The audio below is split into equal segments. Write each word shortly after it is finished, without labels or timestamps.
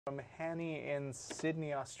from Hanny in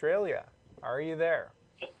Sydney, Australia. Are you there?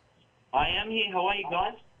 I am here. How are you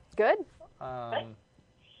guys? Good.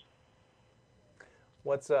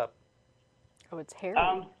 What's up? Oh, it's Harry.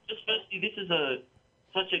 Just firstly, this is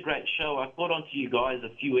such a great show. I caught on to you guys a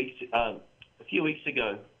few weeks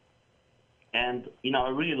ago, and I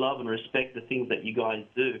really love and respect the things that you guys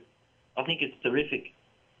do. I think it's terrific.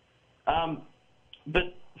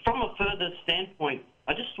 But from a further standpoint,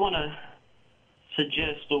 I just want to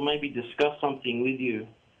suggest or maybe discuss something with you.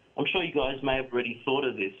 I'm sure you guys may have already thought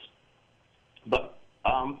of this, but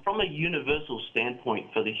from a universal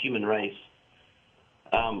standpoint for the human race,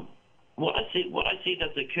 what I see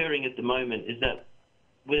that's occurring at the moment is that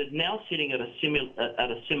we're now sitting at a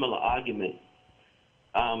similar argument.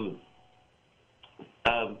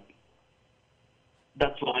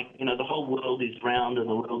 That's like the whole world is round and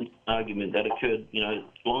the world is an argument that occurred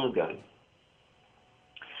long ago,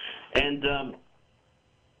 and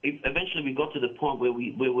eventually we got to the point where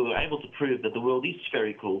we were able to prove that the world is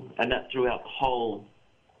spherical, and that threw out the whole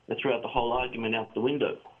argument out the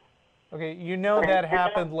window. Okay, that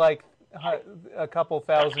happened like a couple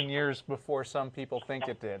thousand years before some people think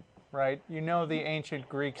it did, right? The ancient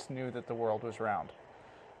Greeks knew that the world was round.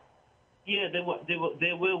 Yeah, there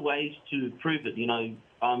were ways to prove it,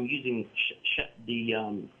 using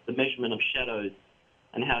the measurement of shadows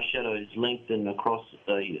and how shadows lengthen across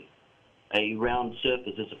a round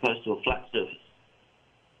surface as opposed to a flat surface.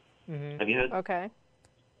 Mm-hmm. Have you heard? Okay.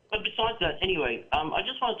 But besides that, anyway, I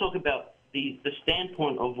just want to talk about the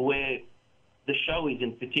standpoint of where the show is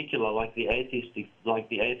in particular, like the Atheist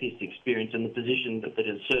Experience and the position that it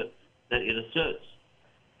asserts,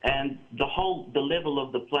 and the level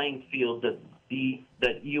of the playing field that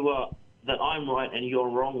I'm right and you're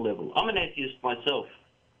wrong level. I'm an atheist myself,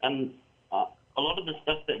 and a lot of the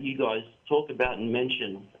stuff that you guys talk about and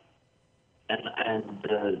mention and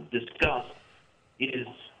discuss is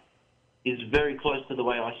very close to the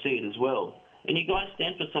way I see it as well. And you guys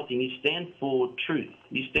stand for something. You stand for truth.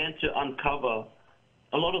 You stand to uncover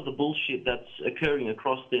a lot of the bullshit that's occurring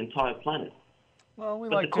across the entire planet. Well, we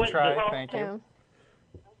like to try. Thank you.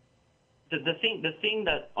 The thing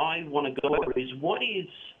that I want to go over is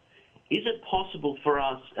is it possible for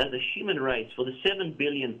us as a human race, for the 7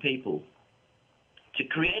 billion people, to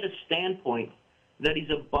create a standpoint that is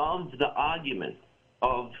above the argument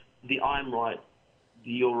of the I'm right,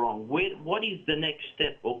 you're wrong? What is the next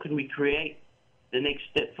step, or can we create the next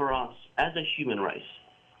step for us as a human race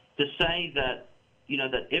to say that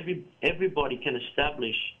that everybody can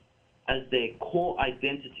establish as their core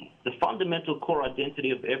identity, the fundamental core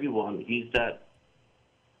identity of everyone is that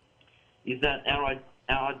our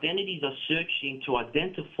identities are searching to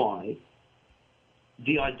identify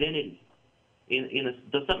the identity.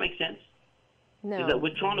 Does that make sense? No. Is that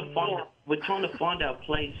we're trying to find our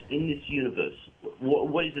place in this universe.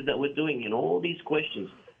 What is it that we're doing? All these questions,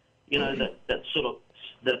 that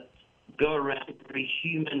go around every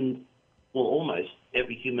human, well, almost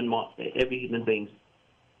every human being's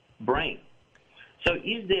brain. So,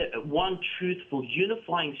 is there one truthful,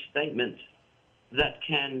 unifying statement that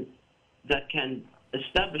can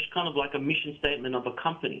establish kind of like a mission statement of a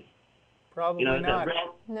company? Probably not.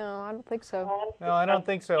 No, I don't think so. No, I don't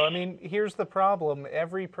think so. I mean, here's the problem.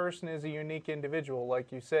 Every person is a unique individual,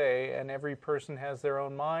 like you say, and every person has their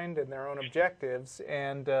own mind and their own objectives,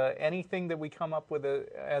 and anything that we come up with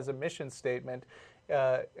as a mission statement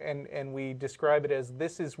and we describe it as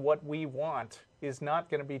this is what we want is not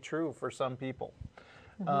going to be true for some people.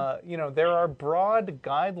 Mm-hmm. There are broad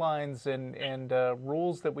guidelines and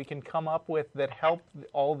rules that we can come up with that help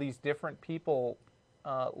all these different people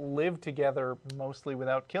live together, mostly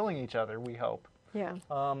without killing each other, we hope. Yeah.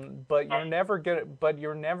 But you're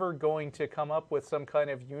never going to come up with some kind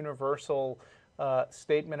of universal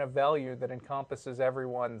statement of value that encompasses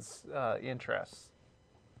everyone's interests.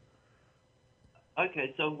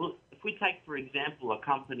 Okay, so if we take, for example, a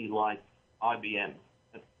company like IBM.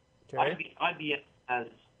 Okay. IBM has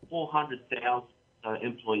 400,000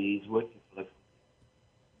 employees working for the company.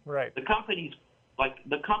 Right.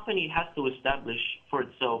 The company has to establish for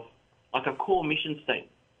itself like a core mission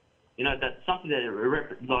statement. That's something that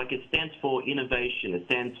it stands for innovation. It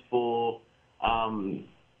stands for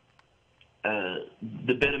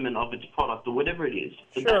the betterment of its product or whatever it is.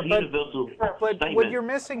 Sure, but statement. What you're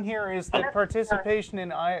missing here is that participation in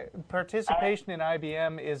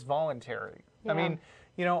IBM is voluntary. Yeah. I mean,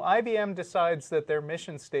 IBM decides that their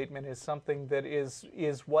mission statement is something that is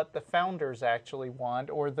what the founders actually want,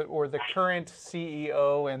 or the current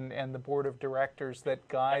CEO and the board of directors that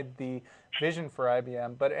guide the vision for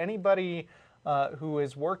IBM. But anybody who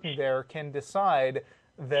is working there can decide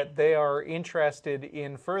that they are interested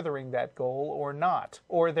in furthering that goal or not,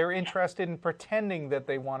 or they're interested in pretending that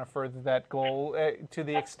they want to further that goal to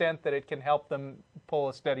the extent that it can help them pull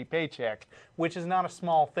a steady paycheck, which is not a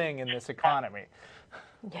small thing in this economy.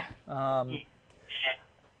 Yeah.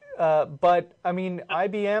 But, I mean,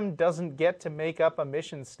 IBM doesn't get to make up a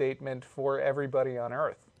mission statement for everybody on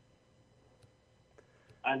Earth.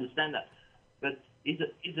 I understand that. But is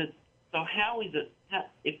it, so how is it,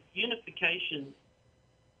 if unification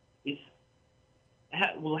is,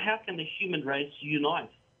 how can the human race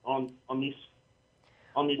unite on this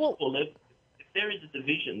core level? If there is a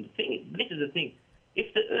division, this is the thing,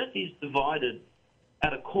 if the Earth is divided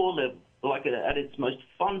at a core level, like at its most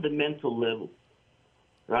fundamental level,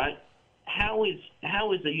 right? How is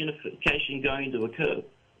the unification going to occur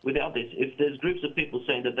without this? If there's groups of people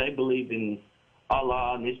saying that they believe in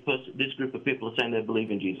Allah, and this group of people are saying they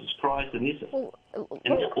believe in Jesus Christ, and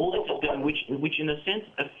all this is going, which in a sense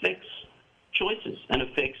affects choices and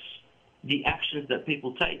affects the actions that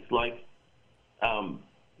people take. Like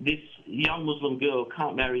this young Muslim girl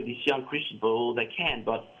can't marry this young Christian boy, or they can,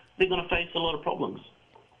 but they're going to face a lot of problems.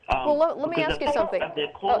 Well, let me ask you something. At their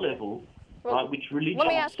core level, right, which religion let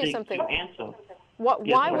me ask you seeks something. to answer. Why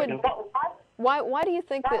do you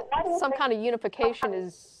think that some kind of unification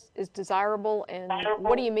is desirable, and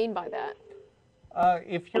what do you mean by that?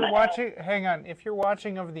 If you're watching, hang on. If you're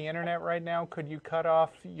watching over the internet right now, could you cut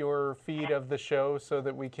off your feed of the show so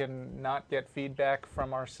that we can not get feedback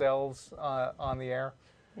from ourselves on the air?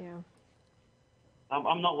 Yeah.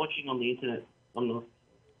 I'm not watching on the internet. I'm not.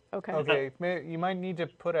 Okay. Okay. You might need to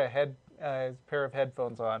put a pair of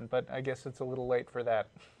headphones on, but I guess it's a little late for that.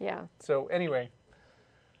 Yeah. So anyway.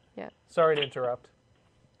 Yeah. Sorry to interrupt.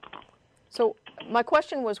 So my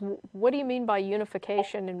question was, what do you mean by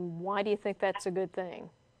unification, and why do you think that's a good thing?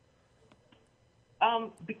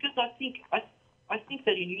 Because I think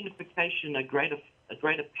that in unification a greater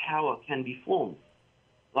power can be formed.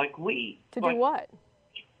 Like do what?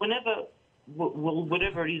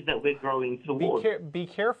 Whatever it is that we're growing towards. Be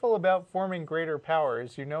careful about forming greater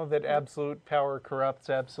powers. You know that absolute power corrupts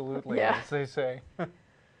absolutely, as they say.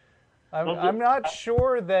 I'm not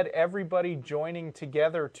sure that everybody joining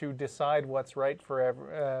together to decide what's right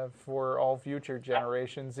for all future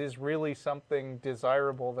generations is really something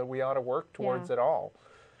desirable that we ought to work towards at all.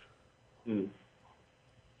 Mm.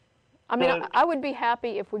 I mean, I would be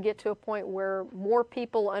happy if we get to a point where more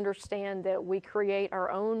people understand that we create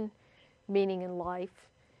our own meaning in life,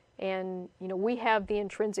 and we have the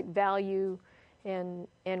intrinsic value and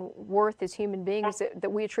worth as human beings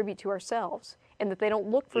that we attribute to ourselves, and that they don't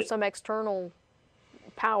look for some external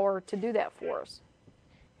power to do that for us.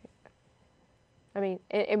 I mean,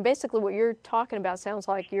 and basically what you're talking about sounds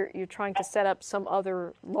like you're trying to set up some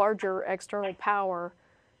other larger external power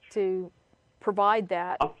to provide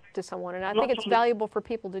that to someone, and I think it's valuable for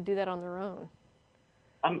people to do that on their own.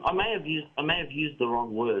 I may have used the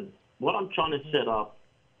wrong word. What I'm trying to set up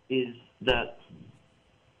is that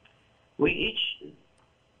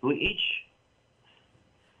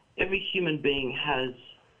every human being has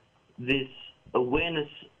this awareness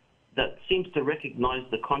that seems to recognize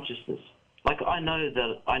the consciousness. Like I know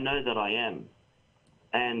that I am,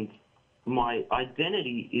 and my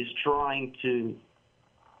identity is trying to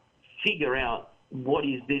figure out what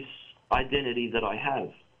is this identity that I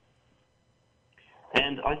have.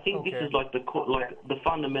 And I think this is like the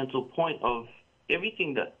fundamental point of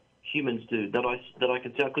everything that humans do. That I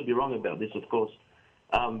can say, I could be wrong about this, of course,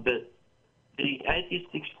 but the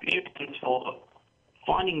atheist experience for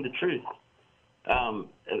finding the truth, and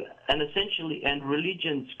essentially, and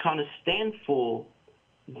religions kind of stand for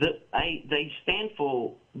they stand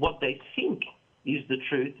for what they think is the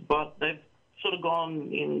truth, but they've sort of gone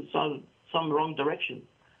in some wrong direction.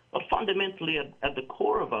 But fundamentally, at the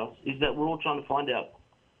core of us is that we're all trying to find out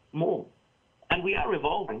more, and we are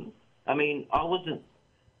evolving. I mean,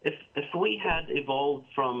 if we had evolved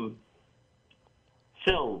from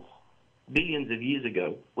cells billions of years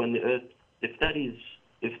ago, when the Earth, if that is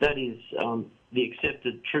the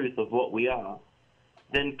accepted truth of what we are,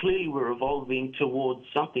 then clearly we're evolving towards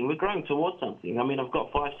something. We're growing towards something. I mean, I've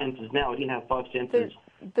got 5 senses now. I didn't have 5 senses.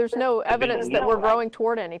 There's no evidence that we're growing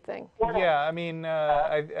toward anything. Yeah, I mean,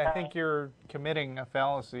 I think you're committing a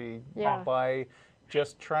fallacy by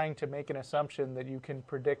just trying to make an assumption that you can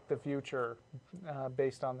predict the future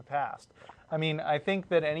based on the past. I mean, I think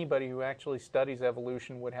that anybody who actually studies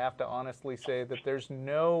evolution would have to honestly say that there's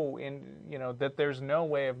no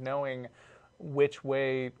way of knowing which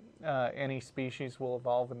way any species will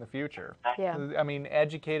evolve in the future. Yeah. I mean,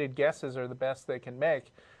 educated guesses are the best they can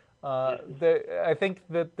make. I think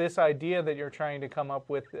that this idea that you're trying to come up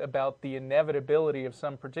with about the inevitability of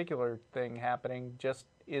some particular thing happening just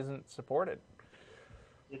isn't supported.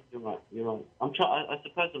 Yes, you're right. You're right. I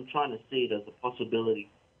suppose I'm trying to see it as a possibility,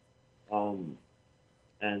 and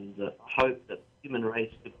hope that the human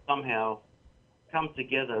race could somehow come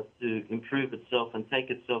together to improve itself and take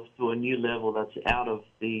itself to a new level that's out of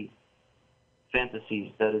the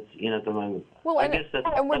fantasies that it's in at the moment. Well, I guess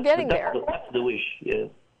and we're getting there. That's the wish, yeah.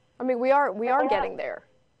 I mean, we are getting there.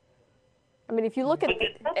 I mean, if you look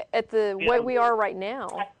at the way we are right now,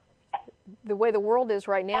 the way the world is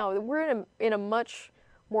right now, we're in a much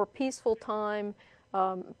more peaceful time.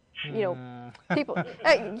 You know, people.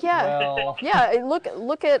 Well. Yeah. Look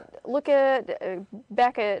at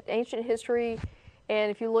back at ancient history,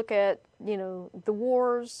 and if you look at the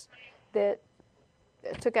wars that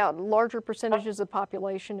took out larger percentages of the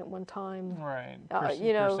population at one time. Right.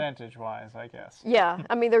 Percentage-wise, I guess. Yeah.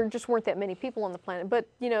 I mean, there just weren't that many people on the planet, but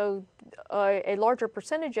a larger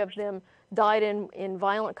percentage of them died in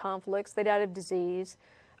violent conflicts. They died of disease.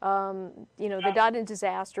 They died in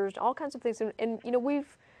disasters, all kinds of things, and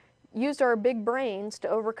we've used our big brains to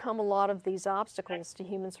overcome a lot of these obstacles to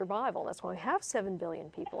human survival. That's why we have 7 billion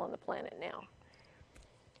people on the planet now.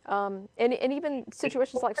 And even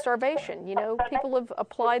situations like starvation, people have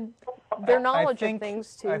applied their knowledge of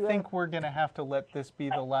things to... I think we're going to have to let this be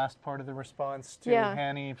the last part of the response to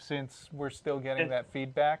Hanny, since we're still getting that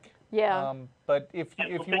feedback. Yeah. But if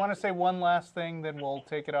you want to say one last thing, then we'll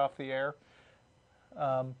take it off the air.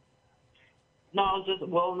 No,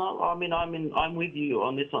 I mean, I'm with you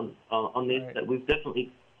on this. Right. That we've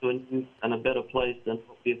definitely to a new and a better place than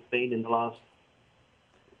what we've been in the last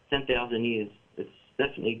 10,000 years. It's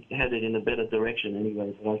definitely headed in a better direction,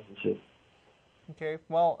 anyway, that I can see. Okay.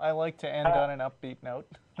 Well, I like to end on an upbeat note.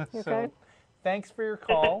 Okay. So, thanks for your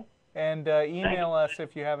call, and email us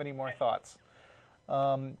if you have any more thoughts.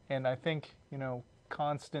 And I think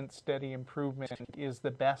constant, steady improvement is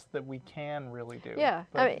the best that we can really do. Yeah.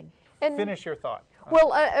 But finish your thought.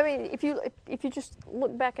 Well, I mean, if you just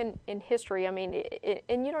look back in history, I mean,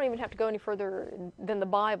 and you don't even have to go any further than the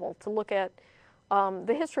Bible to look at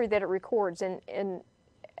the history that it records, and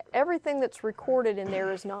everything that's recorded in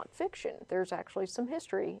there is not fiction. There's actually some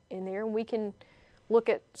history in there, and we can look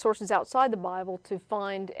at sources outside the Bible to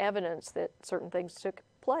find evidence that certain things took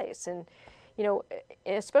place. And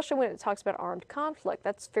especially when it talks about armed conflict,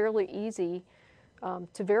 that's fairly easy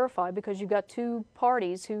to verify, because you've got two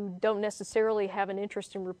parties who don't necessarily have an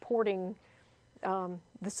interest in reporting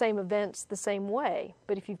the same events the same way.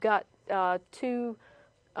 But if you've got two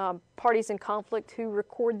parties in conflict who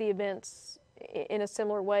record the events in a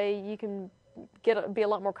similar way, you can be a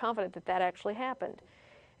lot more confident that that actually happened.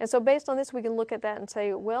 And so based on this, we can look at that and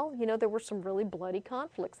say, well, there were some really bloody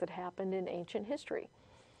conflicts that happened in ancient history.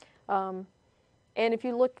 And if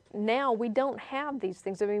you look now, we don't have these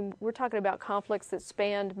things. I mean, we're talking about conflicts that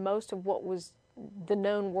spanned most of what was the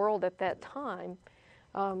known world at that time,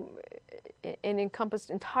 and encompassed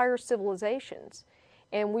entire civilizations.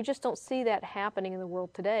 And we just don't see that happening in the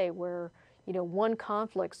world today, where one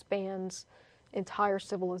conflict spans entire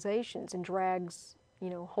civilizations and drags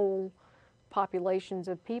whole populations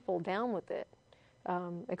of people down with it.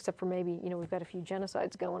 Except for maybe we've got a few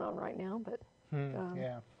genocides going on right now, but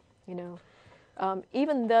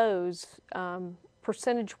even those,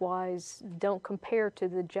 percentage-wise, don't compare to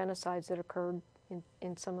the genocides that occurred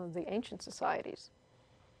in some of the ancient societies.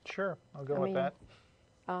 Sure, I'll go with that.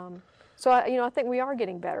 So I think we are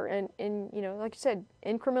getting better, and like you said,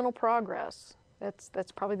 incremental progress.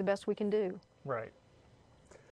 That's probably the best we can do. Right.